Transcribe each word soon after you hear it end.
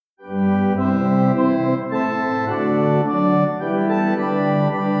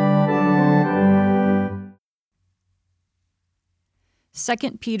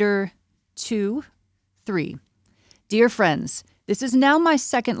2 Peter 2:3. Dear friends, this is now my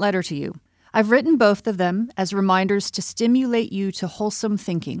second letter to you. I've written both of them as reminders to stimulate you to wholesome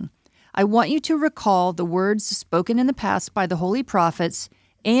thinking. I want you to recall the words spoken in the past by the holy prophets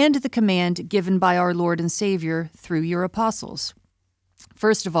and the command given by our Lord and Savior through your apostles.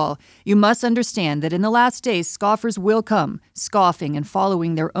 First of all, you must understand that in the last days scoffers will come, scoffing and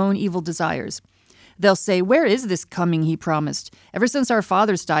following their own evil desires. They'll say, "Where is this coming he promised? Ever since our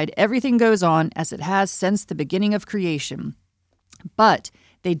fathers died, everything goes on as it has since the beginning of creation." But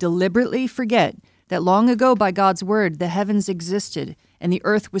they deliberately forget that long ago by God's word the heavens existed, and the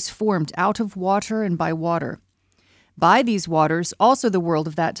earth was formed out of water and by water. By these waters also the world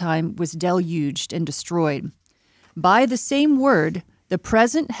of that time was deluged and destroyed. By the same word, the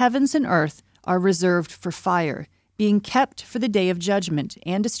present heavens and earth are reserved for fire, being kept for the day of judgment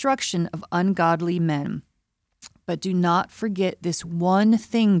and destruction of ungodly men. But do not forget this one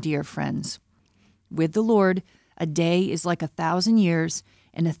thing, dear friends. With the Lord, a day is like 1,000 years,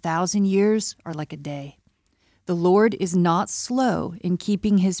 and 1,000 years are like a day. The Lord is not slow in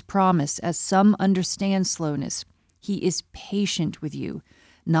keeping his promise, as some understand slowness. He is patient with you,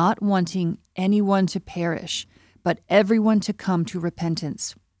 not wanting anyone to perish, but everyone to come to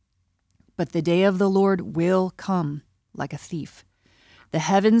repentance. But the day of the Lord will come like a thief. The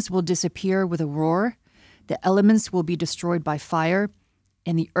heavens will disappear with a roar, the elements will be destroyed by fire,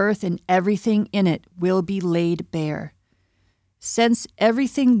 and the earth and everything in it will be laid bare. Since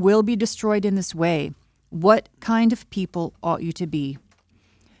everything will be destroyed in this way, what kind of people ought you to be?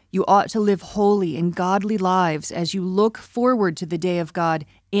 You ought to live holy and godly lives as you look forward to the day of God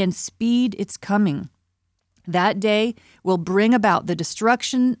and speed its coming. That day will bring about the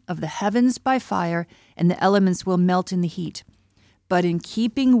destruction of the heavens by fire, and the elements will melt in the heat. But in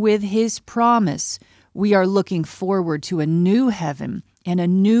keeping with his promise, we are looking forward to a new heaven and a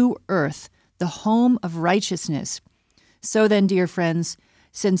new earth, the home of righteousness. So then, dear friends,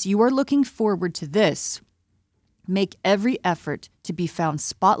 since you are looking forward to this, make every effort to be found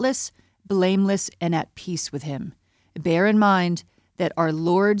spotless, blameless, and at peace with him. Bear in mind that our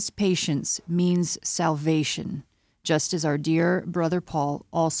Lord's patience means salvation, just as our dear brother Paul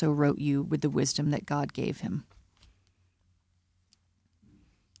also wrote you with the wisdom that God gave him.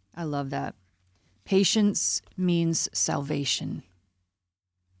 I love that. Patience means salvation.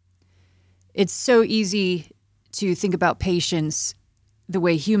 It's so easy to think about patience the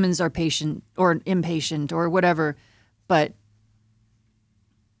way humans are patient or impatient or whatever, but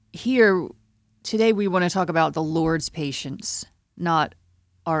here today we want to talk about the Lord's patience, not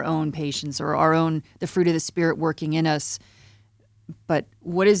our own patience or the fruit of the Spirit working in us. But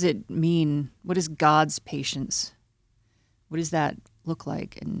what does it mean? What is God's patience? What does that look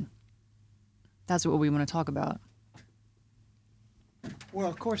like? And that's what we want to talk about. Well,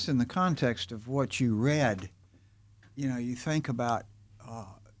 of course, in the context of what you read, you think about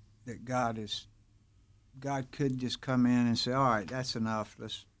that God could just come in and say, "All right, that's enough.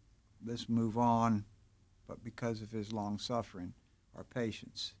 Let's move on." But because of his long suffering or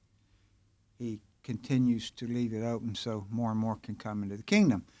patience, he continues to leave it open so more and more can come into the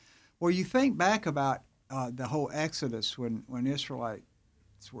kingdom. Well, you think back about the whole Exodus when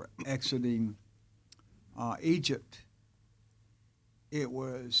Israelites were exiting Egypt.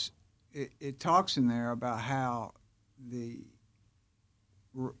 It talks in there about how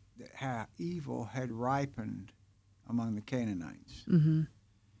how evil had ripened among the Canaanites. Mm-hmm.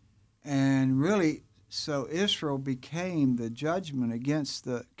 And really, so Israel became the judgment against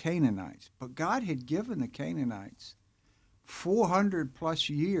the Canaanites. But God had given the Canaanites 400 plus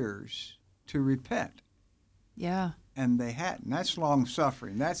years to repent. Yeah. And they hadn't. That's long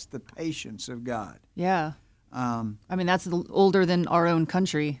suffering. That's the patience of God. Yeah. That's older than our own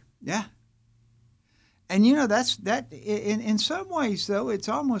country. Yeah. And that in some ways, though, it's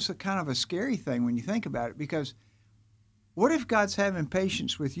almost a kind of a scary thing when you think about it, because what if God's having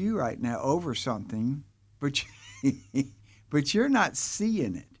patience with you right now over something, but you're not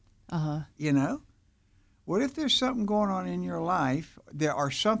seeing it? Uh-huh. What if there's something going on in your life,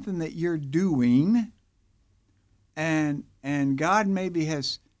 something that you're doing, and God maybe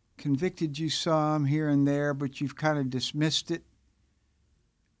has convicted you some here and there, but you've kind of dismissed it.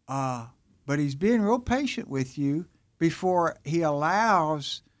 But he's being real patient with you before he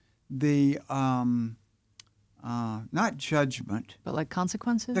allows the, not judgment. But like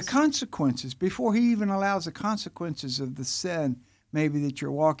consequences? The consequences, before he even allows the consequences of the sin maybe that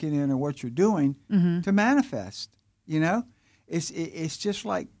you're walking in or what you're doing to manifest. It's just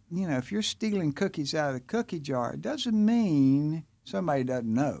like, if you're stealing cookies out of the cookie jar, it doesn't mean somebody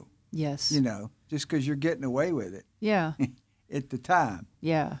doesn't know. Yes. Just because you're getting away with it. Yeah. at the time.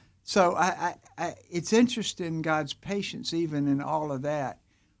 Yeah. So it's interesting, God's patience, even in all of that,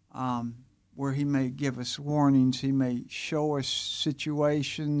 where He may give us warnings, He may show us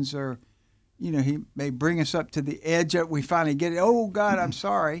situations, or, He may bring us up to the edge that we finally get it. Oh, God, I'm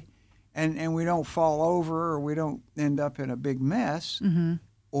sorry. And we don't fall over, or we don't end up in a big mess, Mm-hmm.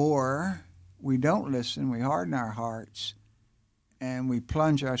 or we don't listen, we harden our hearts, and we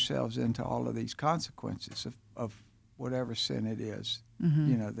plunge ourselves into all of these consequences of whatever sin it is,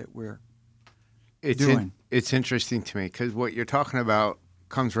 that we're doing. It's interesting to me because what you're talking about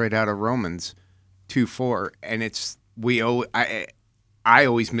comes right out of Romans 2:4, and I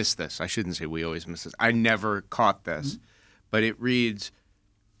always miss this. I shouldn't say we always miss this. I never caught this, but it reads,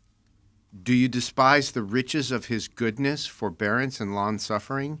 "Do you despise the riches of His goodness, forbearance, and long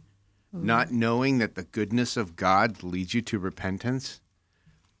suffering, not knowing that the goodness of God leads you to repentance?"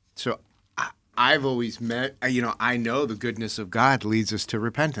 So I've always I know the goodness of God leads us to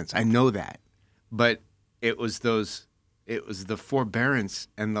repentance. I know that. But it was the forbearance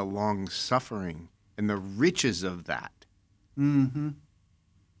and the long suffering and the riches of that. Mm-hmm.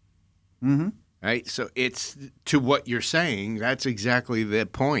 Mm-hmm. Right? So it's to what you're saying, that's exactly the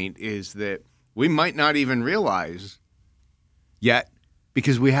point, is that we might not even realize yet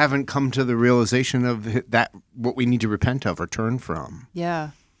because we haven't come to the realization of that, what we need to repent of or turn from.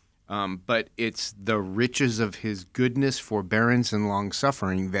 Yeah. But it's the riches of His goodness, forbearance, and long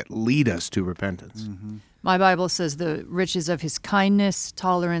suffering that lead us to repentance. Mm-hmm. My Bible says the riches of His kindness,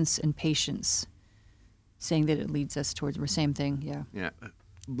 tolerance, and patience, saying that it leads us towards the same thing. Yeah. Yeah.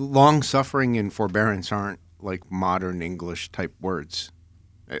 Long suffering and forbearance aren't like modern English type words.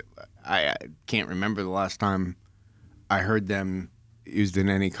 I can't remember the last time I heard them used in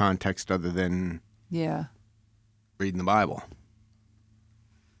any context other than reading the Bible.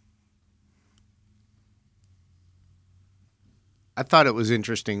 I thought it was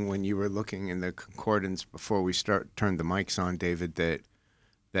interesting when you were looking in the concordance before we turned the mics on, David,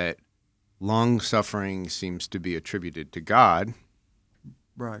 that long suffering seems to be attributed to God.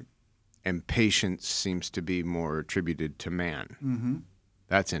 Right. And patience seems to be more attributed to man. Mm-hmm.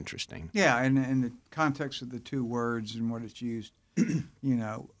 That's interesting. Yeah, and in the context of the two words and what it's used, but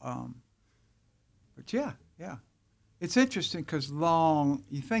yeah. It's interesting because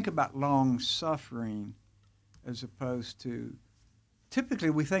you think about long suffering as opposed to,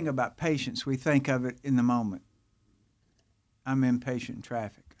 typically we think about patience, we think of it in the moment. I'm impatient in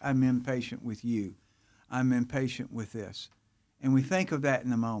traffic. I'm impatient with you. I'm impatient with this. And we think of that in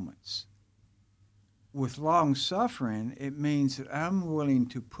the moments. With long suffering, it means that I'm willing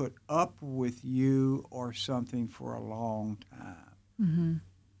to put up with you or something for a long time. Mm-hmm.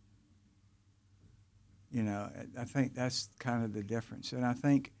 I think that's kind of the difference. And I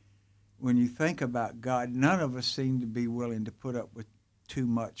think when you think about God, none of us seem to be willing to put up with too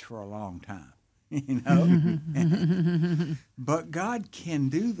much for a long time, But God can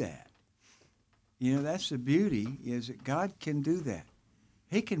do that. That's the beauty, is that God can do that.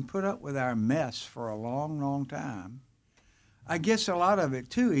 He can put up with our mess for a long, long time. I guess a lot of it,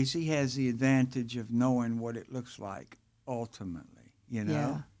 too, is He has the advantage of knowing what it looks like ultimately,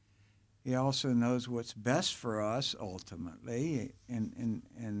 Yeah. He also knows what's best for us ultimately, and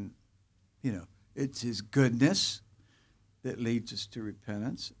it's His goodness that leads us to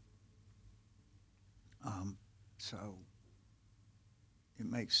repentance. So it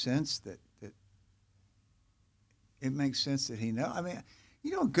makes sense that He knows. I mean,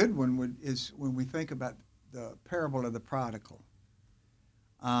 a good one is when we think about the parable of the prodigal,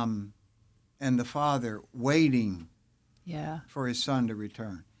 and the father waiting for his son to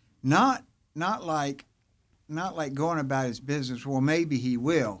return. Not like going about his business. Well, maybe he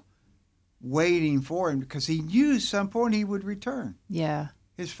will. Waiting for him because he knew at some point he would return. Yeah.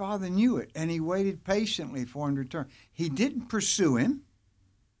 His father knew it, and he waited patiently for him to return. He didn't pursue him,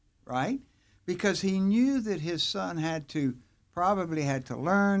 right? Because he knew that his son probably had to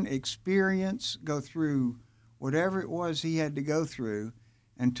learn, experience, go through whatever it was he had to go through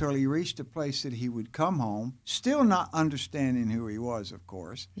until he reached a place that he would come home, still not understanding who he was, of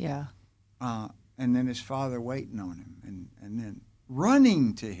course. Yeah. And then his father waiting on him and then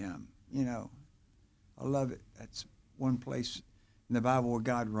running to him. I love it. That's one place in the Bible where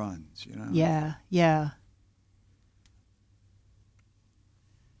God runs, Yeah, yeah.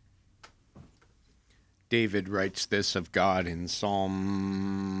 David writes this of God in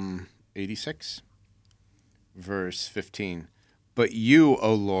Psalm 86, verse 15. But you,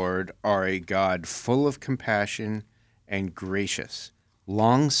 O Lord, are a God full of compassion and gracious,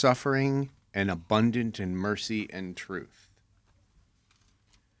 long-suffering and abundant in mercy and truth.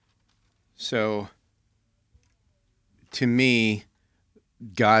 So to me,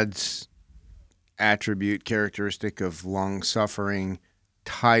 God's attribute, characteristic of long suffering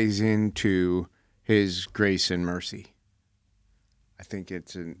ties into his grace and mercy. I think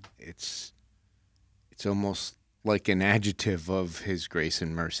it's almost like an adjective of his grace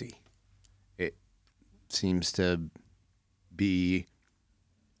and mercy. It seems to be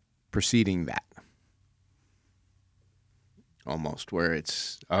preceding that. Almost where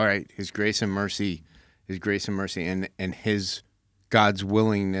it's all right, his grace and mercy and his God's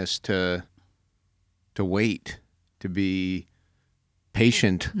willingness to wait, to be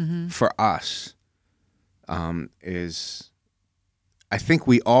patient for us, is, I think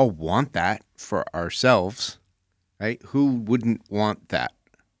we all want that for ourselves, right? Who wouldn't want that?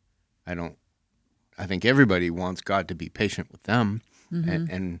 I think everybody wants God to be patient with them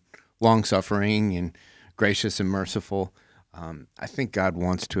and long-suffering and gracious and merciful. I think God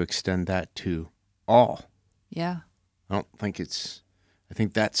wants to extend that to all. Yeah. I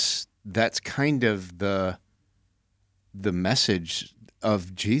think that's kind of the message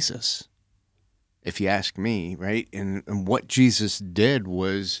of Jesus, if you ask me, right? And what Jesus did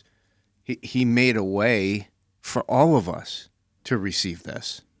was he made a way for all of us to receive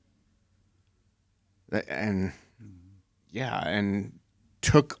this. And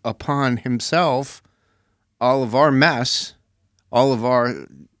took upon himself all of our mess, all of our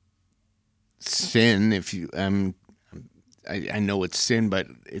sin, if you I know it's sin, but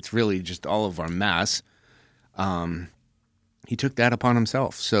it's really just all of our mess. He took that upon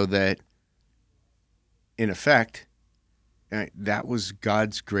himself so that, in effect, that was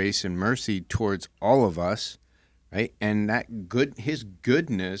God's grace and mercy towards all of us, right? And his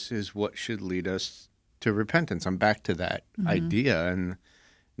goodness is what should lead us to repentance. I'm back to that idea and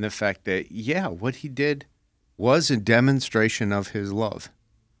the fact that, what he did was a demonstration of his love.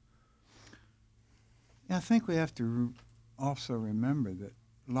 I think we have to also remember that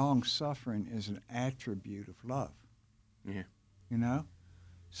long suffering is an attribute of love. Yeah. You know,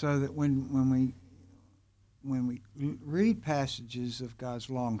 so that when we read passages of God's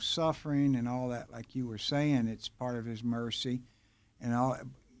long suffering and all that, like you were saying, it's part of his mercy and all.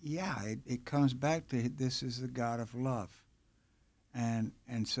 Yeah, it comes back to this is the God of love, and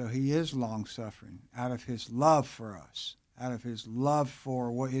so he is long suffering out of his love for us, out of his love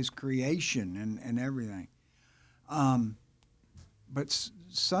for his creation and everything. But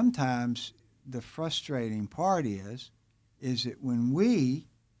sometimes the frustrating part is that when we,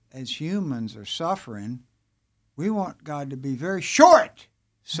 as humans, are suffering, we want God to be very short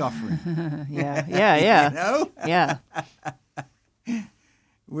suffering. Yeah. You know? Yeah.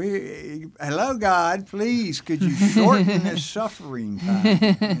 Hello, God, please, could you shorten this suffering time?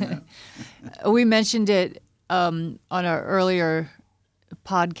 You know? We mentioned it on our earlier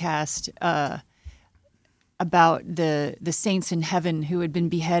podcast about the saints in heaven who had been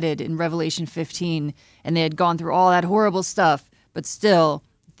beheaded in Revelation 15, and they had gone through all that horrible stuff, but still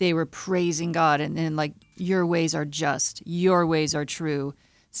they were praising God and like, your ways are just, your ways are true.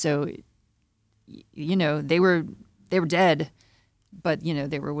 So, they were dead, but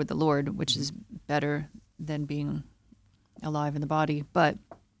they were with the Lord, which is better than being alive in the body. But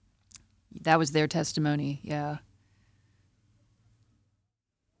that was their testimony. Yeah.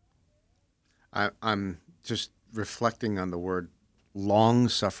 I'm just reflecting on the word long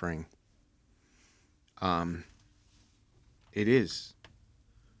suffering. It is.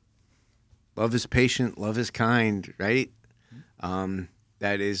 Love is patient, love is kind, right?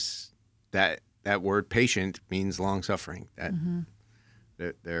 That word patient means long suffering.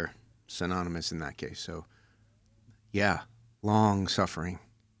 They're synonymous in that case. So, long suffering.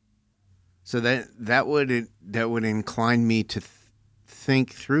 So that would incline me to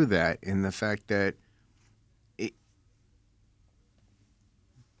think through that in the fact that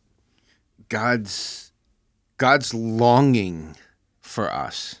God's longing for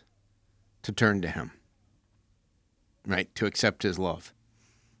us to turn to him, right? To accept his love.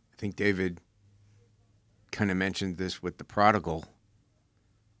 I think David kind of mentioned this with the prodigal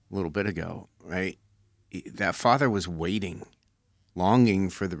a little bit ago, right? That father was waiting,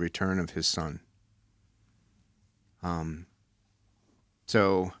 longing for the return of his son.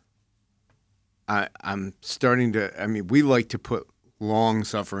 So I'm starting to, we like to put long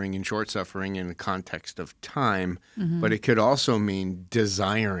suffering and short suffering in the context of time, but it could also mean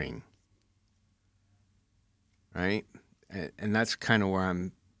desiring, right? And that's kind of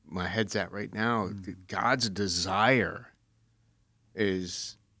where my head's at right now. God's desire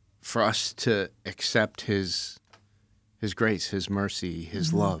is for us to accept his grace, his mercy,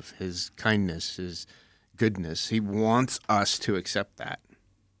 his love, his kindness, his goodness. He wants us to accept that.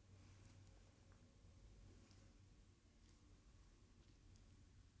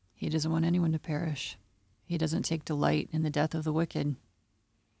 He doesn't want anyone to perish. He doesn't take delight in the death of the wicked.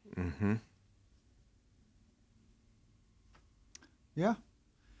 Mm-hmm. Yeah.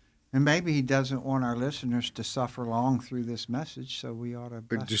 And maybe he doesn't want our listeners to suffer long through this message, so we ought to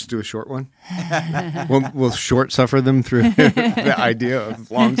bless Just do a short one. We'll short suffer them through the idea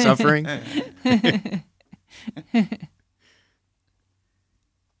of long suffering.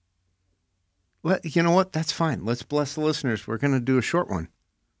 Well, you know what? That's fine. Let's bless the listeners. We're going to do a short one.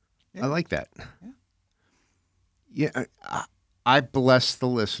 Yeah. I like that. Yeah, I bless the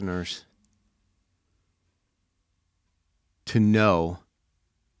listeners to know,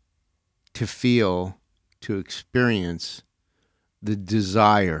 to feel, to experience the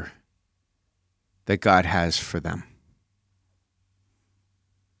desire that God has for them.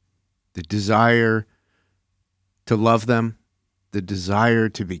 The desire to love them, the desire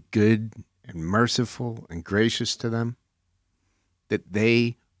to be good and merciful and gracious to them, that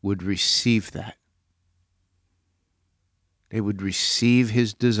they would receive that. They would receive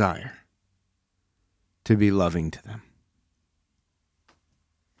his desire to be loving to them.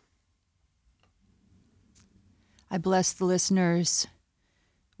 I bless the listeners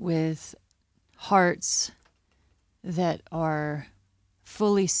with hearts that are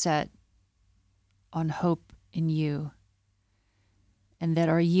fully set on hope in you and that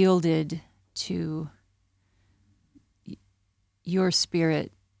are yielded to your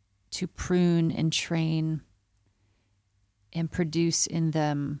Spirit to prune and train and produce in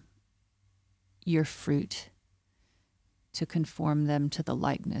them your fruit to conform them to the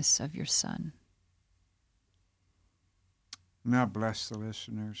likeness of your Son. Now bless the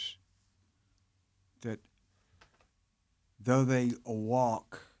listeners that though they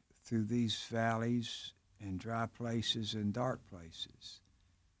walk through these valleys and dry places and dark places,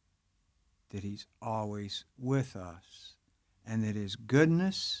 that he's always with us, and that his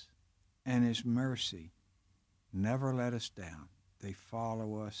goodness and his mercy never let us down. They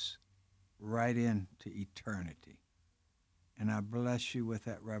follow us right into eternity. And I bless you with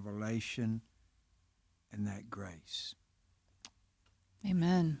that revelation and that grace.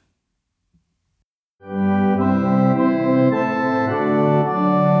 Amen.